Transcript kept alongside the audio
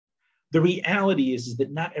The reality is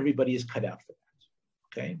that not everybody is cut out for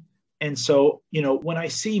that, okay? And so, when I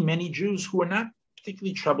see many Jews who are not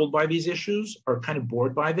particularly troubled by these issues or kind of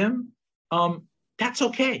bored by them, that's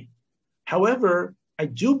okay. However, I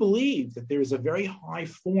do believe that there is a very high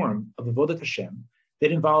form of Avodat Hashem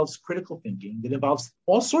that involves critical thinking, that involves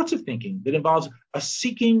all sorts of thinking, that involves a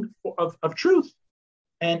seeking of truth.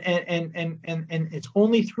 And it's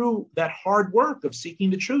only through that hard work of seeking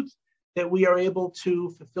the truth that we are able to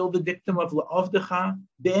fulfill the dictum of La'avdecha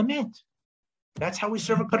be'emet. That's how we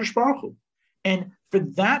serve a Kadosh Baruch Hu. And for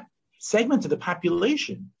that segment of the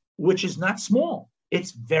population, which is not small,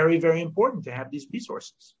 it's very, very important to have these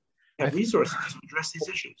resources. Resources to address these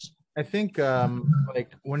issues. I think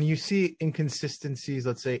like when you see inconsistencies,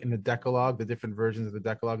 let's say in the Decalogue, the different versions of the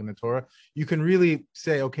Decalogue in the Torah, you can really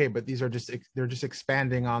say, okay, but they're just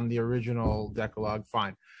expanding on the original Decalogue.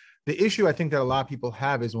 Fine. The issue I think that a lot of people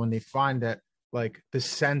have is when they find that like the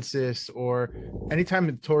census or anytime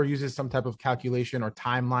the Torah uses some type of calculation or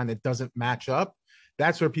timeline that doesn't match up,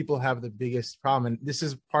 that's where people have the biggest problem. And this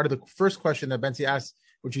is part of the first question that Benzi asked,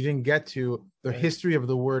 which you didn't get to, the history of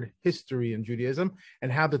the word history in Judaism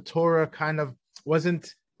and how the Torah kind of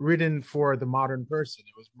wasn't written for the modern person.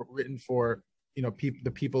 It was written for,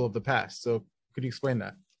 the people of the past. So could you explain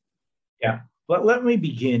that? Yeah. Let me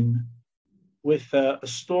begin with a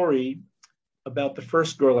story about the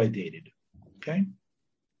first girl I dated, okay?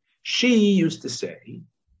 She used to say,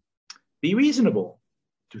 be reasonable,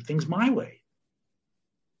 do things my way.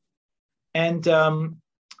 And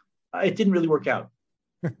it didn't really work out.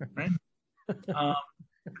 Right?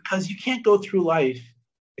 Because you can't go through life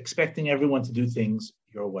expecting everyone to do things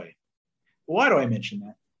your way. Why do I mention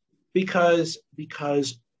that? Because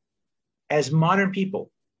as modern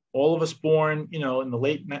people, all of us born, in the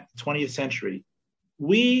late 20th century,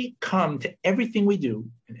 we come to everything we do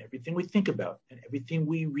and everything we think about and everything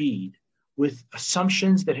we read with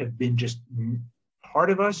assumptions that have been just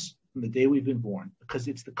part of us from the day we've been born, because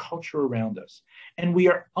it's the culture around us. And we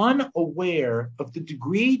are unaware of the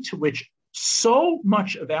degree to which so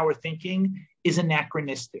much of our thinking is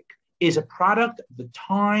anachronistic, is a product of the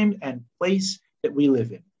time and place that we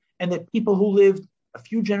live in. And that people who lived a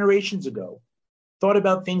few generations ago thought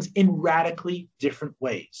about things in radically different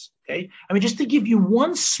ways, okay? I mean, just to give you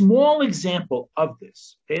one small example of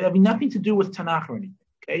this, okay? That have nothing to do with Tanakh or anything,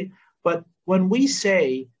 okay? But when we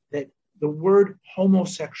say that the word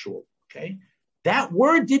homosexual, okay? That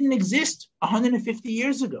word didn't exist 150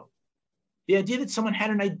 years ago. The idea that someone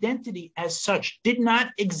had an identity as such did not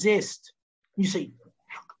exist. You say,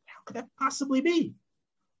 how could that possibly be?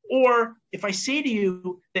 Or if I say to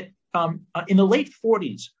you that in the late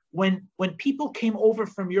 40s, when people came over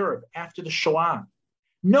from Europe after the Shoah,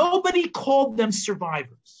 nobody called them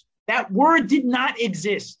survivors. That word did not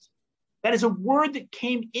exist. That is a word that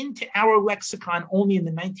came into our lexicon only in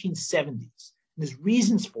the 1970s. There's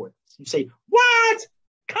reasons for it. You say, what?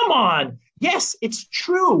 Come on. Yes, it's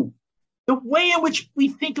true. The way in which we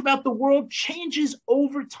think about the world changes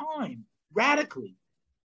over time, radically.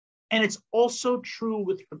 And it's also true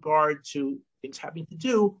with regard to things having to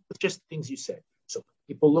do with just things you said. So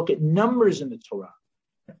people look at numbers in the Torah.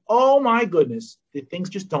 And, oh my goodness, the things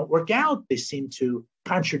just don't work out. They seem to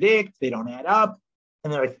contradict. They don't add up.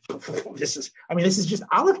 And they're like, this is just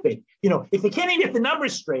Aleph Bet. If they can't even get the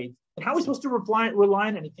numbers straight, then how are we supposed to rely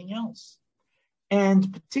on anything else?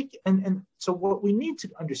 And so what we need to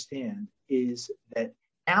understand is that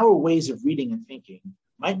our ways of reading and thinking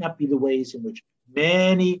might not be the ways in which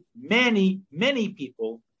many, many, many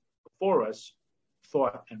people before us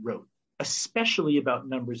thought and wrote, especially about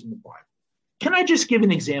numbers in the Bible. Can I just give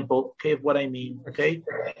an example, okay, of what I mean, okay,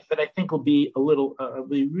 that I think will be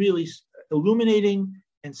be really illuminating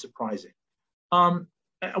and surprising. I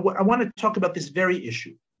want to talk about this very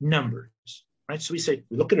issue, numbers, right? So we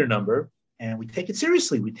look at a number and we take it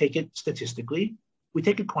seriously. We take it statistically. We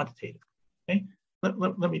take it quantitatively. Okay. Let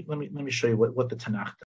me show you what the Tanakh does.